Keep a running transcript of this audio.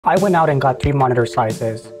I went out and got 3 monitor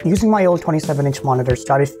sizes. Using my old 27-inch monitor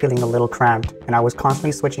started feeling a little cramped, and I was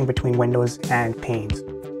constantly switching between windows and panes.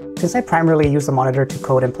 Since I primarily use the monitor to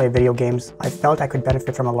code and play video games, I felt I could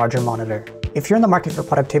benefit from a larger monitor. If you're in the market for a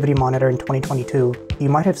productivity monitor in 2022, you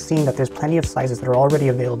might have seen that there's plenty of sizes that are already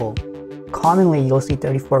available. Commonly, you'll see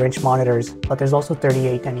 34-inch monitors, but there's also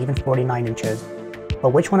 38 and even 49 inches. But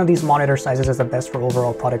which one of these monitor sizes is the best for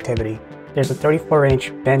overall productivity? There's a 34-inch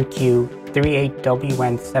Benq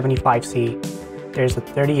 38WN75C, there's a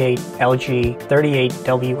 38 LG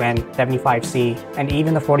 38WN75C, and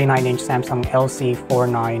even the 49-inch Samsung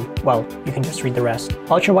LC49. Well, you can just read the rest.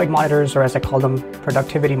 Ultrawide monitors, or as I call them,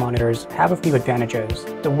 productivity monitors, have a few advantages.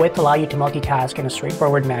 The width allows you to multitask in a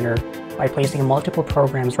straightforward manner by placing multiple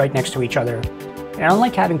programs right next to each other. And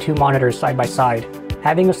unlike having 2 monitors side by side,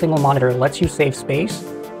 having a single monitor lets you save space,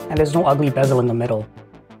 and there's no ugly bezel in the middle.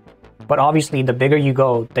 But obviously, the bigger you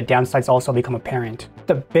go, the downsides also become apparent.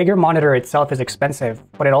 The bigger monitor itself is expensive,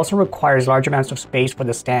 but it also requires large amounts of space for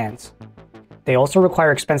the stands. They also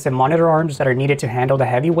require expensive monitor arms that are needed to handle the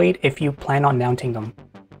heavy weight if you plan on mounting them.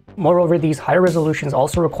 Moreover, these higher resolutions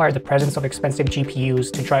also require the presence of expensive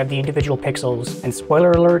GPUs to drive the individual pixels, and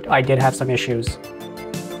spoiler alert, I did have some issues.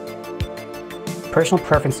 Personal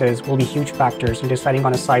preferences will be huge factors in deciding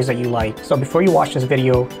on a size that you like, so before you watch this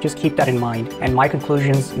video, just keep that in mind, and my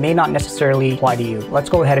conclusions may not necessarily apply to you. Let's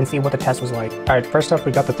go ahead and see what the test was like. Alright, first up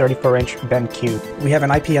we got the 34-inch Benq. We have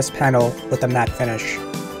an IPS panel with a matte finish.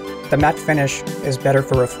 The matte finish is better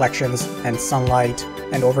for reflections and sunlight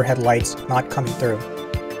and overhead lights not coming through.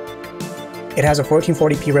 It has a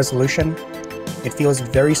 1440p resolution. It feels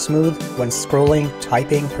very smooth when scrolling,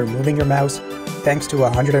 typing, or moving your mouse, thanks to a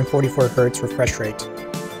 144Hz refresh rate.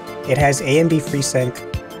 It has AMD FreeSync,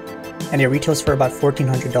 and it retails for about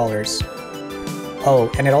 $1,400. Oh,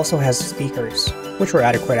 and it also has speakers, which were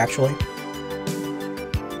adequate actually.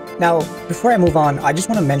 Now, before I move on, I just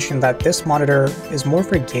want to mention that this monitor is more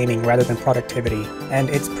for gaming rather than productivity, and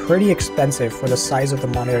it's pretty expensive for the size of the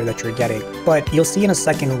monitor that you're getting. But you'll see in a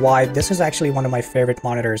second why this is actually one of my favorite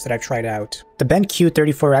monitors that I've tried out. The Benq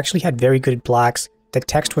 34 actually had very good blacks. The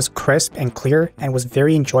text was crisp and clear and was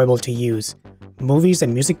very enjoyable to use. Movies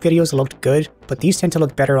and music videos looked good, but these tend to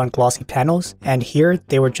look better on glossy panels, and here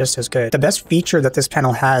they were just as good. The best feature that this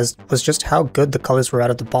panel has was just how good the colors were out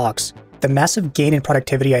of the box. The massive gain in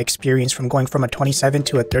productivity I experienced from going from a 27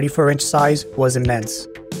 to a 34-inch size was immense.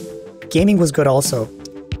 Gaming was good also.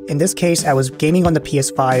 In this case, I was gaming on the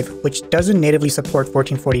PS5, which doesn't natively support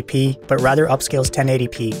 1440p, but rather upscales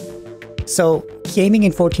 1080p. So, gaming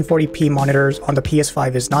in 1440p monitors on the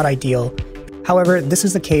PS5 is not ideal. However, this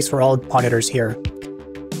is the case for all monitors here.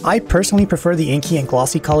 I personally prefer the inky and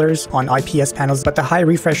glossy colors on IPS panels, but the high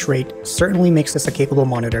refresh rate certainly makes this a capable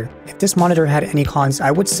monitor. If this monitor had any cons,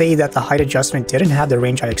 I would say that the height adjustment didn't have the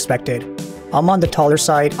range I expected. I'm on the taller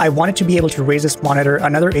side. I wanted to be able to raise this monitor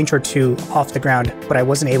another inch or 2 off the ground, but I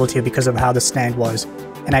wasn't able to because of how the stand was,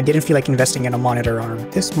 and I didn't feel like investing in a monitor arm.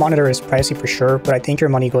 This monitor is pricey for sure, but I think your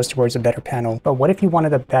money goes towards a better panel. But what if you wanted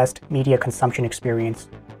the best media consumption experience?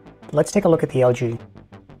 Let's take a look at the LG.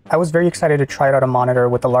 I was very excited to try out a monitor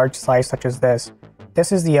with a large size such as this.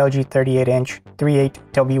 This is the LG 38-inch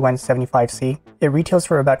 38WN75C. It retails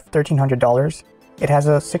for about $1,300. It has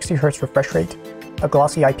a 60Hz refresh rate, a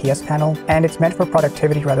glossy IPS panel, and it's meant for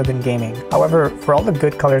productivity rather than gaming. However, for all the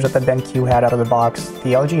good colors that the Benq had out of the box,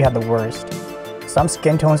 the LG had the worst. Some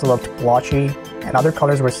skin tones looked blotchy, and other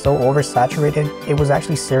colors were so oversaturated, it was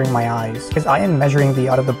actually searing my eyes. Because I am measuring the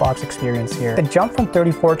out-of-the-box experience here. The jump from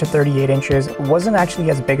 34 to 38 inches wasn't actually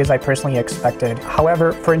as big as I personally expected.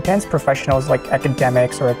 However, for intense professionals like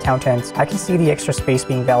academics or accountants, I can see the extra space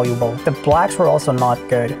being valuable. The blacks were also not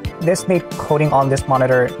good. This made coding on this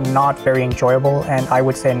monitor not very enjoyable, and I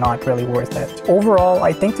would say not really worth it. Overall,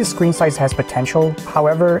 I think the screen size has potential.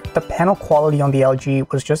 However, the panel quality on the LG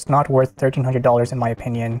was just not worth $1,300 in my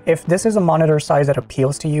opinion. If this is a monitor size that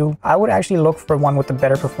appeals to you, I would actually look for one with a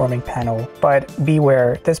better performing panel. But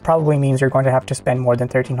beware, this probably means you're going to have to spend more than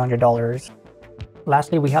 $1,300.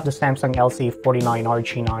 Lastly, we have the Samsung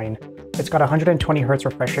LC49RG90. It's got 120Hz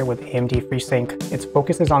refresh rate with AMD FreeSync. Its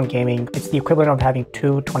focus is on gaming. It's the equivalent of having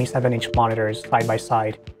 2 27-inch monitors side by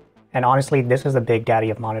side. And honestly, this is the big daddy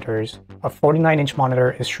of monitors. A 49-inch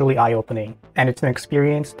monitor is truly eye-opening, and it's an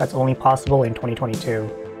experience that's only possible in 2022.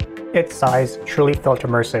 Its size truly felt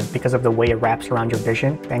immersive because of the way it wraps around your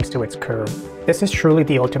vision thanks to its curve. This is truly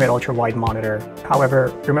the ultimate ultra-wide monitor. However,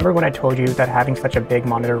 remember when I told you that having such a big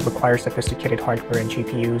monitor requires sophisticated hardware and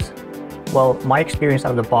GPUs? Well, my experience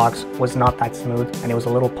out of the box was not that smooth, and it was a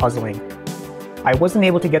little puzzling. I wasn't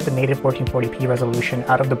able to get the native 1440p resolution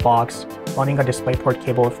out of the box running a DisplayPort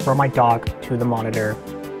cable from my dock to the monitor.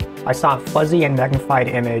 I saw a fuzzy and magnified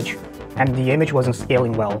image, and the image wasn't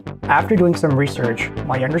scaling well. After doing some research,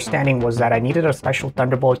 my understanding was that I needed a special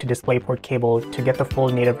Thunderbolt to DisplayPort cable to get the full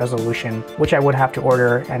native resolution, which I would have to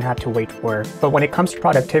order and had to wait for. But when it comes to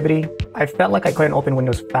productivity, I felt like I couldn't open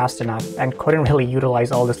Windows fast enough and couldn't really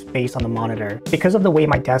utilize all the space on the monitor. Because of the way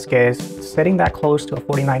my desk is, sitting that close to a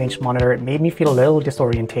 49-inch monitor made me feel a little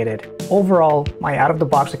disorientated. Overall, my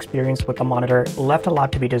out-of-the-box experience with the monitor left a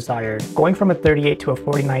lot to be desired. Going from a 38 to a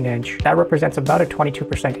 49-inch, that represents about a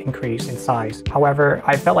 22% increase in size. However,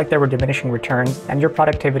 I felt like there were diminishing returns and your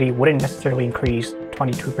productivity wouldn't necessarily increase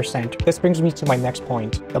 22%. This brings me to my next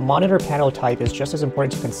point. The monitor panel type is just as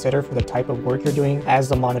important to consider for the type of work you're doing as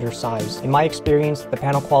the monitor size. In my experience, the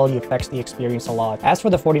panel quality affects the experience a lot. As for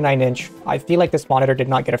the 49-inch, I feel like this monitor did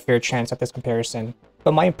not get a fair chance at this comparison.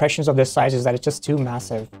 But my impressions of this size is that it's just too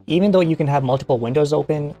massive. Even though you can have multiple windows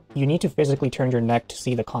open, you need to physically turn your neck to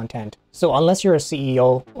see the content. So unless you're a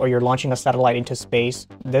CEO or you're launching a satellite into space,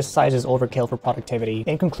 this size is overkill for productivity.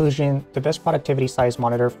 In conclusion, the best productivity size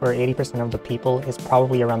monitor for 80% of the people is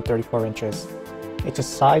probably around 34 inches. It's a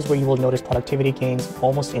size where you will notice productivity gains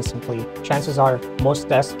almost instantly. Chances are, most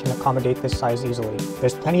desks can accommodate this size easily.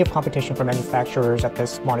 There's plenty of competition for manufacturers at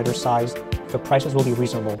this monitor size, so prices will be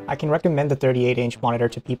reasonable. I can recommend the 38-inch monitor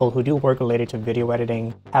to people who do work related to video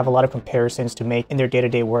editing, have a lot of comparisons to make in their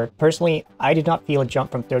day-to-day work. Personally, I did not feel a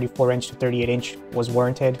jump from 34-inch to 38-inch was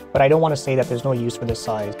warranted, but I don't want to say that there's no use for this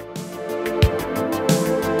size.